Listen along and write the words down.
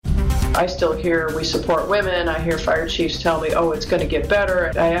I still hear we support women. I hear fire chiefs tell me, oh, it's going to get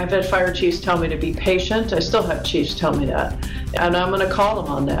better. I have had fire chiefs tell me to be patient. I still have chiefs tell me that. And I'm going to call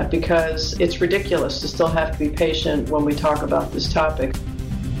them on that because it's ridiculous to still have to be patient when we talk about this topic.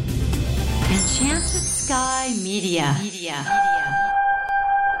 Enchanted Sky Media.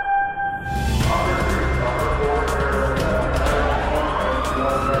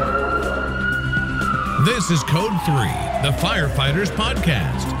 This is Code 3, the Firefighters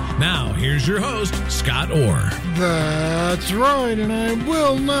Podcast. Now, here's your host, Scott Orr. That's right, and I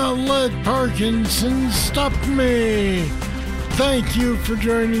will not let Parkinson stop me. Thank you for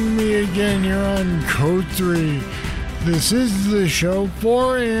joining me again here on Code 3. This is the show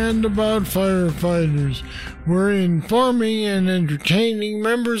for and about firefighters. We're informing and entertaining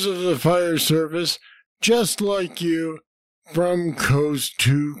members of the fire service, just like you, from coast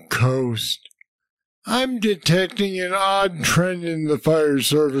to coast. I'm detecting an odd trend in the fire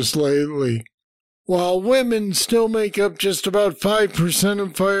service lately. While women still make up just about 5%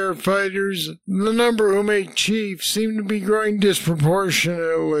 of firefighters, the number who make chiefs seem to be growing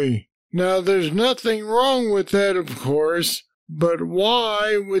disproportionately. Now, there's nothing wrong with that, of course, but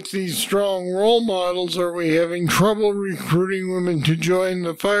why, with these strong role models, are we having trouble recruiting women to join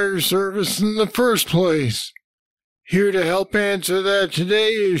the fire service in the first place? Here to help answer that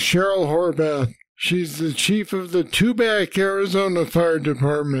today is Cheryl Horvath. She's the chief of the Tubac, Arizona Fire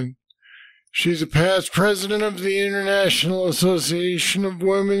Department. She's a past president of the International Association of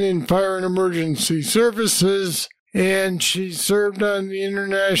Women in Fire and Emergency Services, and she served on the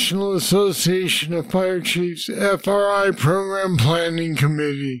International Association of Fire Chiefs FRI Program Planning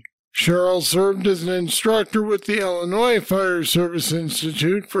Committee. Cheryl served as an instructor with the Illinois Fire Service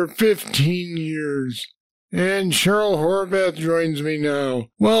Institute for 15 years. And Cheryl Horvath joins me now.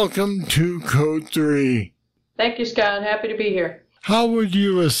 Welcome to Code 3. Thank you, Scott. Happy to be here. How would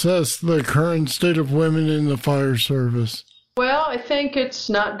you assess the current state of women in the fire service? Well, I think it's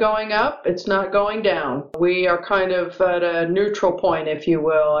not going up. It's not going down. We are kind of at a neutral point, if you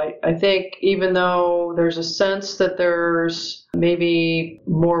will. I think even though there's a sense that there's maybe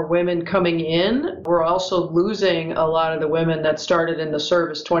more women coming in, we're also losing a lot of the women that started in the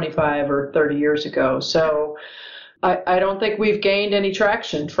service 25 or 30 years ago. So I don't think we've gained any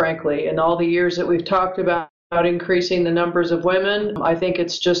traction, frankly, in all the years that we've talked about increasing the numbers of women. I think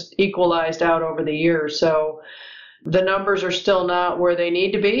it's just equalized out over the years. So the numbers are still not where they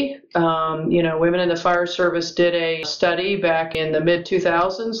need to be. Women in the fire service did a study back in the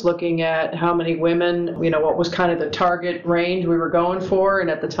mid-2000s looking at how many women, what was kind of the target range we were going for. And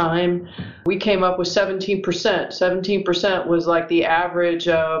at the time, we came up with 17%. 17% was like the average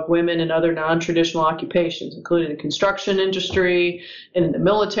of women in other non-traditional occupations, including the construction industry and in the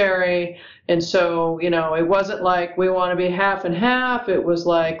military. And so, it wasn't like we want to be half and half. It was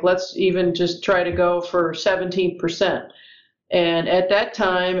like, let's even just try to go for 17%. And at that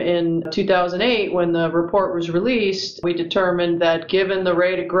time in 2008, when the report was released, we determined that given the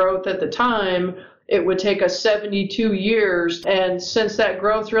rate of growth at the time, it would take us 72 years. And since that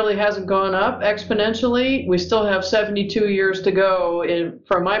growth really hasn't gone up exponentially, we still have 72 years to go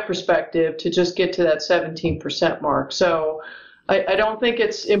from my perspective to just get to that 17% mark. So I don't think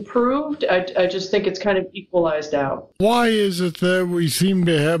it's improved. I just think it's kind of equalized out. Why is it that we seem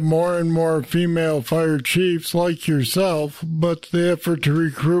to have more and more female fire chiefs like yourself, but the effort to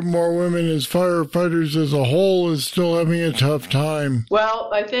recruit more women as firefighters as a whole is still having a tough time? Well,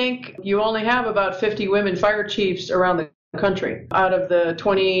 I think you only have about 50 women fire chiefs around the country. Out of the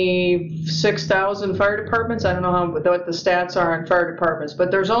 26,000 fire departments, I don't know what the stats are on fire departments, but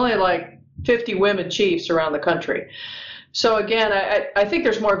there's only like 50 women chiefs around the country. So again, I think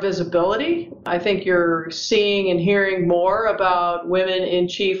there's more visibility. I think you're seeing and hearing more about women in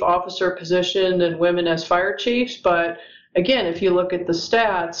chief officer position and women as fire chiefs. But again, if you look at the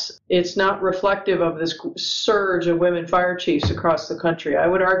stats, it's not reflective of this surge of women fire chiefs across the country. I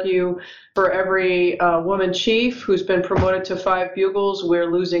would argue for every woman chief who's been promoted to 5 bugles,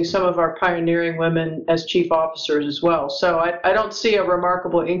 we're losing some of our pioneering women as chief officers as well. So I don't see a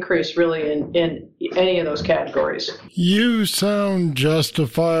remarkable increase really in any of those categories. You sound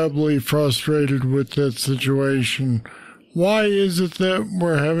justifiably frustrated with that situation. Why is it that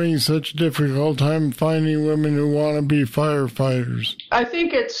we're having such a difficult time finding women who want to be firefighters? I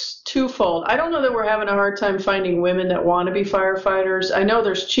think it's twofold. I don't know that we're having a hard time finding women that want to be firefighters. I know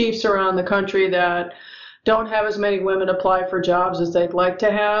there's chiefs around the country that don't have as many women apply for jobs as they'd like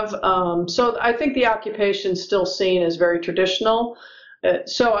to have. So I think the occupation's still seen as very traditional.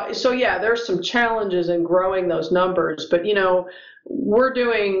 So yeah, there's some challenges in growing those numbers. But, we're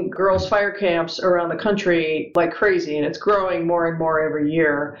doing girls' fire camps around the country like crazy, and it's growing more and more every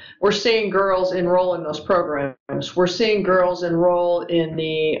year. We're seeing girls enroll in those programs. We're seeing girls enroll in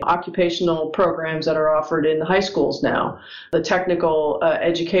the occupational programs that are offered in the high schools now, the technical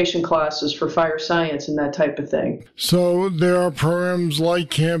education classes for fire science and that type of thing. So there are programs like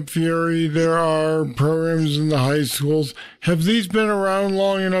Camp Fury, there are programs in the high schools. Have these been around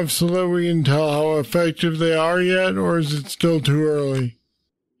long enough so that we can tell how effective they are yet, or is it still too early?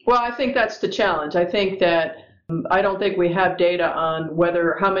 Well, I think that's the challenge. I think that I don't think we have data on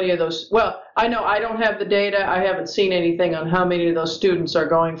how many of those, well, I know I don't have the data. I haven't seen anything on how many of those students are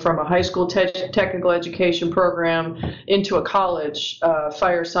going from a high school technical education program into a college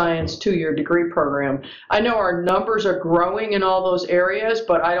fire science 2-year degree program. I know our numbers are growing in all those areas,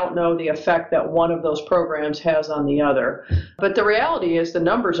 but I don't know the effect that one of those programs has on the other. But the reality is the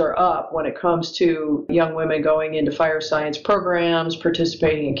numbers are up when it comes to young women going into fire science programs,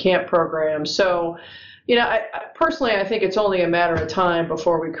 participating in camp programs. So, I personally, I think it's only a matter of time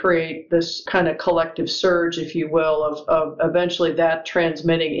before we create this kind of collective surge, if you will, of eventually that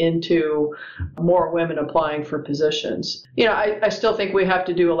transmitting into more women applying for positions. I still think we have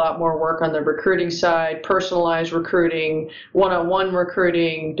to do a lot more work on the recruiting side, personalized recruiting, one-on-one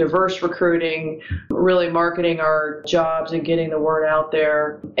recruiting, diverse recruiting, really marketing our jobs and getting the word out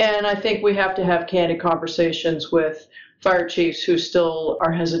there. And I think we have to have candid conversations with fire chiefs who still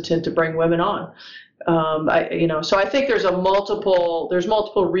are hesitant to bring women on. So I think there's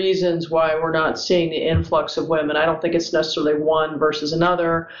multiple reasons why we're not seeing the influx of women. I don't think it's necessarily one versus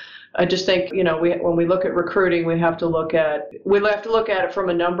another. I just think, when we look at recruiting, we have to look at it from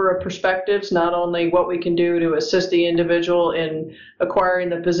a number of perspectives, not only what we can do to assist the individual in acquiring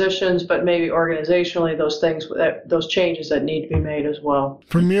the positions, but maybe organizationally those changes that need to be made as well.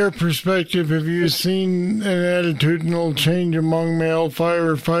 From your perspective, have you seen an attitudinal change among male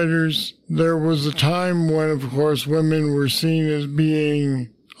firefighters? There was a time when, of course, women were seen as being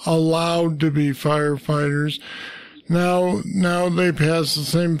allowed to be firefighters. Now they pass the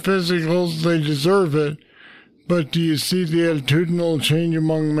same physicals, they deserve it, but do you see the attitudinal change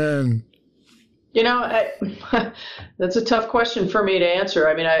among men? That's a tough question for me to answer.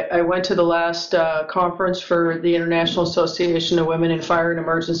 I mean, I went to the last conference for the International Association of Women in Fire and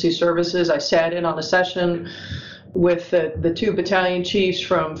Emergency Services. I sat in on a session with the 2 battalion chiefs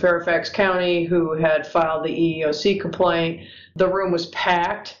from Fairfax County who had filed the EEOC complaint. The room was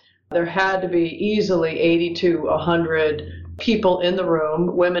packed. There had to be easily 80 to 100 people in the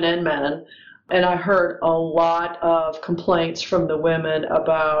room, women and men. And I heard a lot of complaints from the women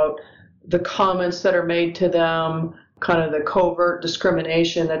about the comments that are made to them, kind of the covert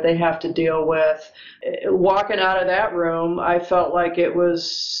discrimination that they have to deal with. Walking out of that room, I felt like it was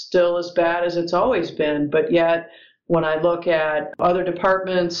still as bad as it's always been. But yet, when I look at other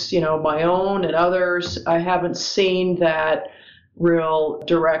departments, my own and others, I haven't seen that real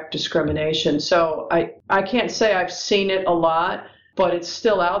direct discrimination. So I can't say I've seen it a lot, but it's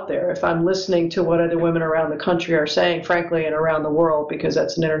still out there if I'm listening to what other women around the country are saying, frankly, and around the world, because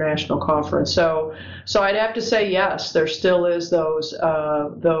that's an international conference. So I'd have to say yes, there still is those,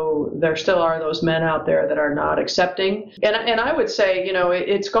 though there still are those men out there that are not accepting. And I would say,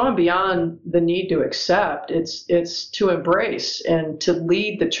 it's gone beyond the need to accept. It's to embrace and to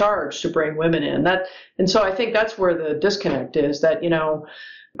lead the charge to bring women in. And so I think that's where the disconnect is, that,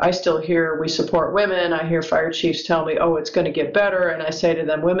 I still hear we support women. I hear fire chiefs tell me, oh, it's going to get better. And I say to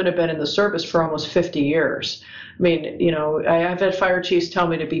them, women have been in the service for almost 50 years. I mean, I have had fire chiefs tell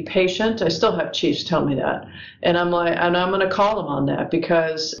me to be patient. I still have chiefs tell me that. And I'm going to call them on that,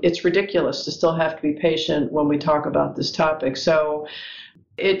 because it's ridiculous to still have to be patient when we talk about this topic. So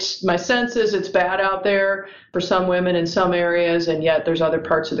my sense is it's bad out there for some women in some areas, and yet there's other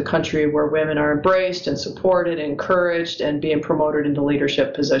parts of the country where women are embraced and supported, encouraged, and being promoted into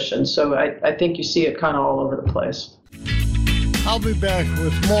leadership positions. So I think you see it kind of all over the place. I'll be back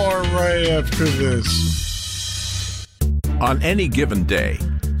with more right after this. On any given day,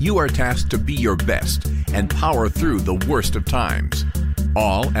 you are tasked to be your best and power through the worst of times,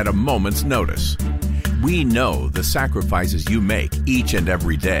 all at a moment's notice. We know the sacrifices you make each and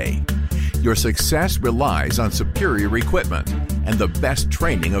every day. Your success relies on superior equipment and the best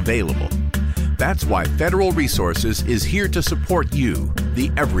training available. That's why Federal Resources is here to support you,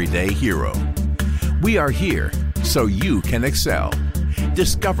 the everyday hero. We are here so you can excel.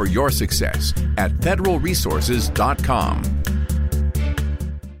 Discover your success at federalresources.com.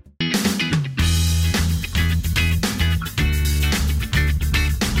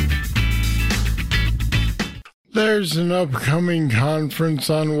 there's an upcoming conference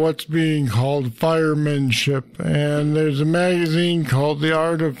on what's being called firemanship, and there's a magazine called The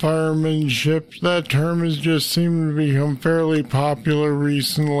Art of Firemanship. That term has just seemed to become fairly popular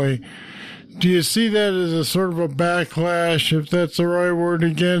recently. Do you see that as a sort of a backlash, if that's the right word,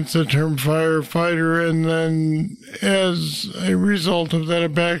 against the term firefighter, and then as a result of that, a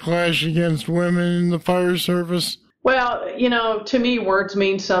backlash against women in the fire service? Well, to me, words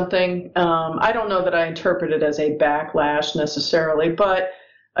mean something. I don't know that I interpret it as a backlash necessarily, but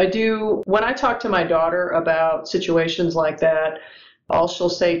I do. When I talk to my daughter about situations like that, all she'll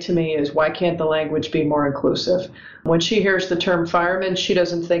say to me is, why can't the language be more inclusive? When she hears the term fireman, she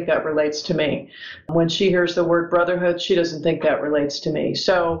doesn't think that relates to me. When she hears the word brotherhood, she doesn't think that relates to me.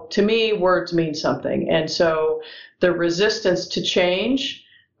 So to me, words mean something. And so the resistance to change,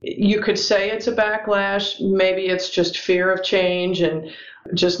 you could say it's a backlash. Maybe it's just fear of change and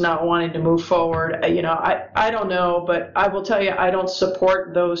just not wanting to move forward. I don't know, but I will tell you, I don't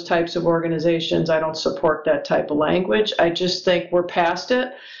support those types of organizations. I don't support that type of language. I just think we're past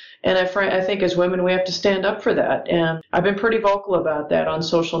it. And I think as women, we have to stand up for that. And I've been pretty vocal about that on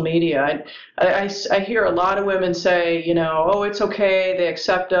social media. I hear a lot of women say, oh, it's okay. They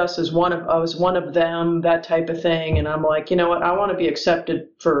accept us as one of them, that type of thing. And I'm like, you know what? I want to be accepted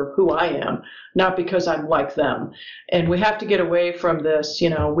for who I am, not because I'm like them. And we have to get away from this,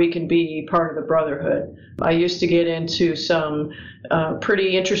 we can be part of the brotherhood. I used to get into some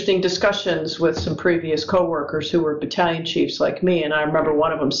pretty interesting discussions with some previous coworkers who were battalion chiefs like me. And I remember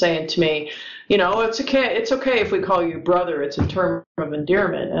one of them saying to me, it's okay if we call you brother. It's a term of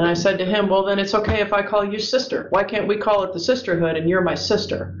endearment. And I said to him, well, then it's okay if I call you sister. Why can't we call it the sisterhood and you're my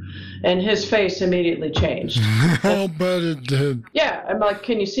sister? And his face immediately changed. I'll bet it did. Yeah, I'm like,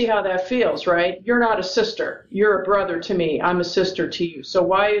 can you see how that feels, right? You're not a sister. You're a brother to me. I'm a sister to you. So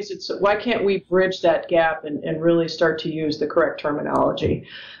why can't we bridge that gap and really start to use the correct terminology?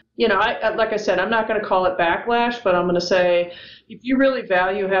 Like I said, I'm not going to call it backlash, but I'm going to say, if you really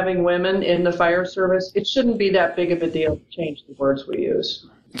value having women in the fire service, it shouldn't be that big of a deal to change the words we use.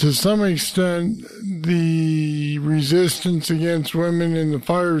 To some extent, the resistance against women in the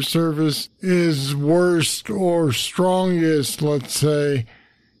fire service is worst or strongest, let's say,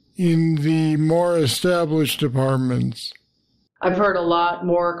 in the more established departments. I've heard a lot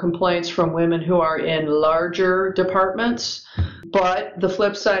more complaints from women who are in larger departments, but the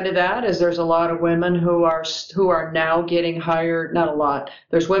flip side of that is there's a lot of women who are now getting hired. Not a lot.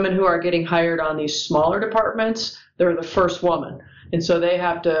 There's women who are getting hired on these smaller departments. They're the first woman. And so they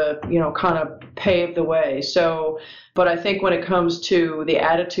have to, kind of pave the way. So, but I think when it comes to the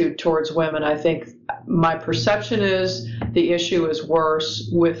attitude towards women, I think my perception is the issue is worse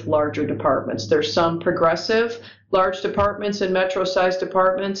with larger departments. There's some progressive large departments and metro-sized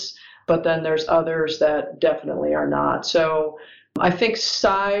departments, but then there's others that definitely are not. So I think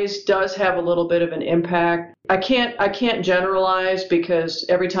size does have a little bit of an impact. I can't generalize, because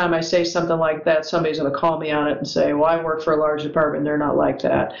every time I say something like that, somebody's going to call me on it and say, well, I work for a large department, they're not like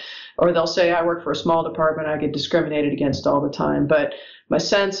that. Or they'll say, I work for a small department, I get discriminated against all the time. But my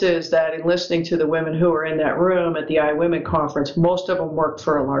sense is that in listening to the women who were in that room at the iWomen conference, most of them worked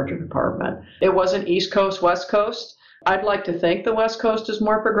for a larger department. It wasn't East Coast, West Coast. I'd like to think the West Coast is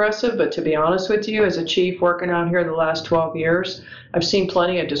more progressive, but to be honest with you, as a chief working out here the last 12 years, I've seen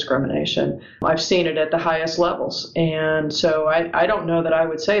plenty of discrimination. I've seen it at the highest levels. And so I don't know that I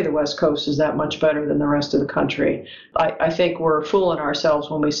would say the West Coast is that much better than the rest of the country. I think we're fooling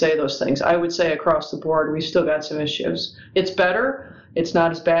ourselves when we say those things. I would say across the board, we've still got some issues. It's better. It's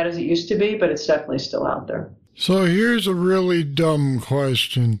not as bad as it used to be, but it's definitely still out there. So here's a really dumb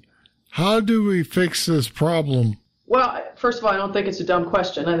question. How do we fix this problem? Well, first of all, I don't think it's a dumb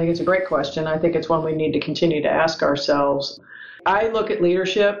question. I think it's a great question. I think it's one we need to continue to ask ourselves. I look at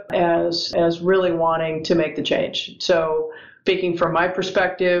leadership as really wanting to make the change. So speaking from my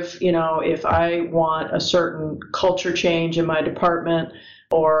perspective, if I want a certain culture change in my department,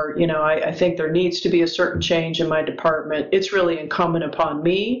 or, I think there needs to be a certain change in my department, it's really incumbent upon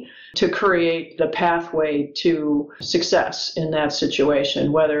me to create the pathway to success in that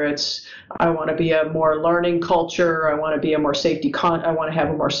situation, whether it's I want to be a more learning culture, I want to be a more I want to have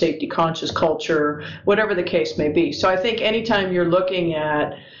a more safety conscious culture, whatever the case may be. So I think anytime you're looking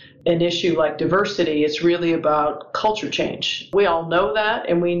at an issue like diversity, it's really about culture change. We all know that,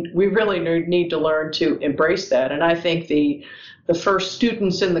 and we really need to learn to embrace that. And I think the first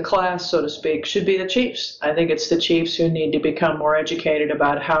students in the class, so to speak, should be the chiefs. I think it's the chiefs who need to become more educated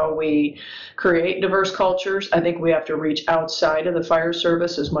about how we create diverse cultures. I think we have to reach outside of the fire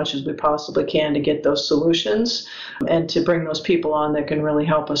service as much as we possibly can to get those solutions and to bring those people on that can really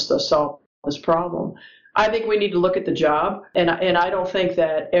help us to solve this problem. I think we need to look at the job, and I don't think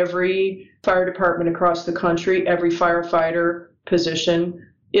that every fire department across the country, every firefighter position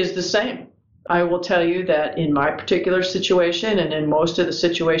is the same. I will tell you that in my particular situation and in most of the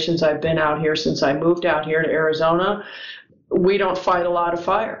situations I've been out here since I moved out here to Arizona, we don't fight a lot of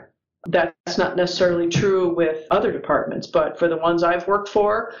fire. That's not necessarily true with other departments, but for the ones I've worked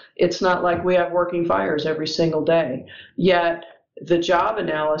for, it's not like we have working fires every single day. Yet the job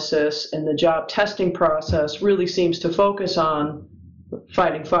analysis and the job testing process really seems to focus on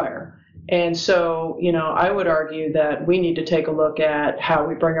fighting fire. And so, I would argue that we need to take a look at how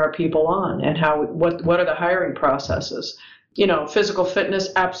we bring our people on and what are the hiring processes. Physical fitness,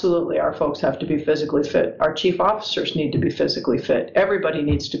 absolutely, our folks have to be physically fit. Our chief officers need to be physically fit. Everybody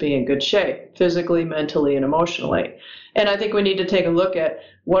needs to be in good shape, physically, mentally, and emotionally. And I think we need to take a look at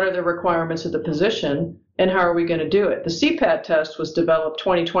what are the requirements of the position and how are we going to do it. The CPAT test was developed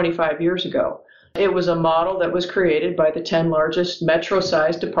 25 years ago. It was a model that was created by the 10 largest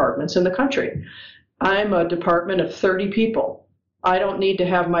metro-sized departments in the country. I'm a department of 30 people. I don't need to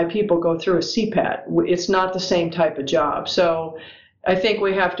have my people go through a CPAT. It's not the same type of job. So I think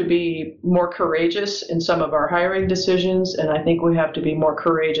we have to be more courageous in some of our hiring decisions, and I think we have to be more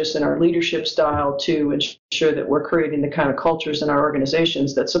courageous in our leadership style to ensure that we're creating the kind of cultures in our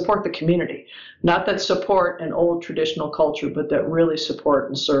organizations that support the community, not that support an old traditional culture, but that really support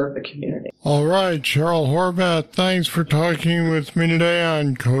and serve the community. All right, Cheryl Horvath, thanks for talking with me today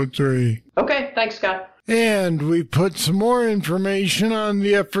on Code 3. Okay, thanks, Scott. And we put some more information on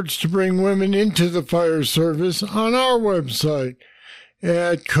the efforts to bring women into the fire service on our website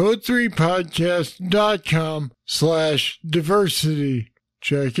at code3podcast.com/diversity.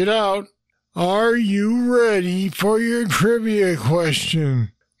 Check it out. Are you ready for your trivia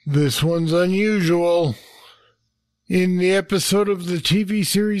question? This one's unusual. In the episode of the TV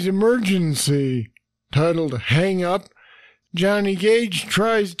series Emergency, titled Hang Up, Johnny Gage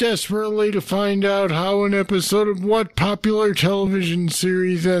tries desperately to find out how an episode of what popular television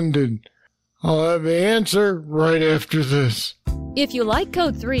series ended. I'll have the answer right after this. If you like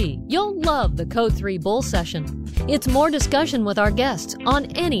Code 3, you'll love the Code 3 Bull Session. It's more discussion with our guests on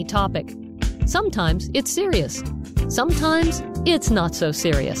any topic. Sometimes it's serious. Sometimes it's not so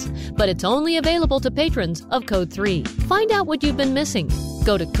serious. But it's only available to patrons of Code 3. Find out what you've been missing.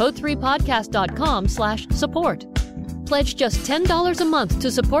 Go to code3podcast.com/support. Pledge just $10 a month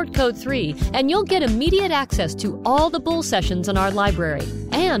to support Code 3, and you'll get immediate access to all the Bull Sessions in our library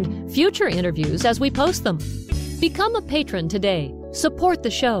and future interviews as we post them. Become a patron today, support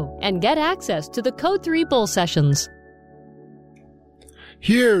the show, and get access to the Code 3 Bull Sessions.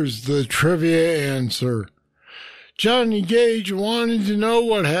 Here's the trivia answer. Johnny Gage wanted to know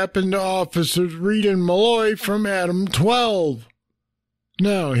what happened to Officers Reed and Malloy from Adam 12.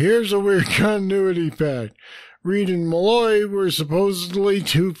 Now, here's a weird continuity fact. Reed and Malloy were supposedly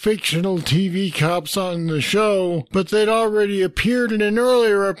two fictional TV cops on the show, but they'd already appeared in an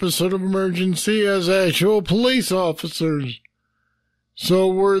earlier episode of Emergency as actual police officers. So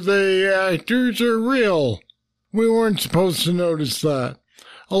were they actors or real? We weren't supposed to notice that.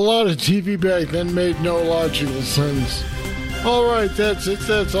 A lot of TV back then made no logical sense. Alright, that's it.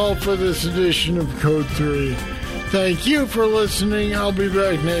 That's all for this edition of Code 3. Thank you for listening. I'll be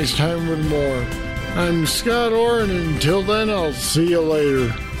back next time with more. I'm Scott Orr, and until then, I'll see you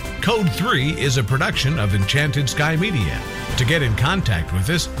later. Code 3 is a production of Enchanted Sky Media. To get in contact with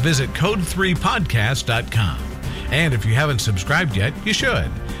us, visit code3podcast.com. And if you haven't subscribed yet, you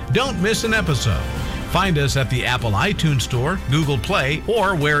should. Don't miss an episode. Find us at the Apple iTunes Store, Google Play,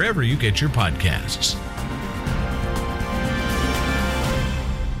 or wherever you get your podcasts.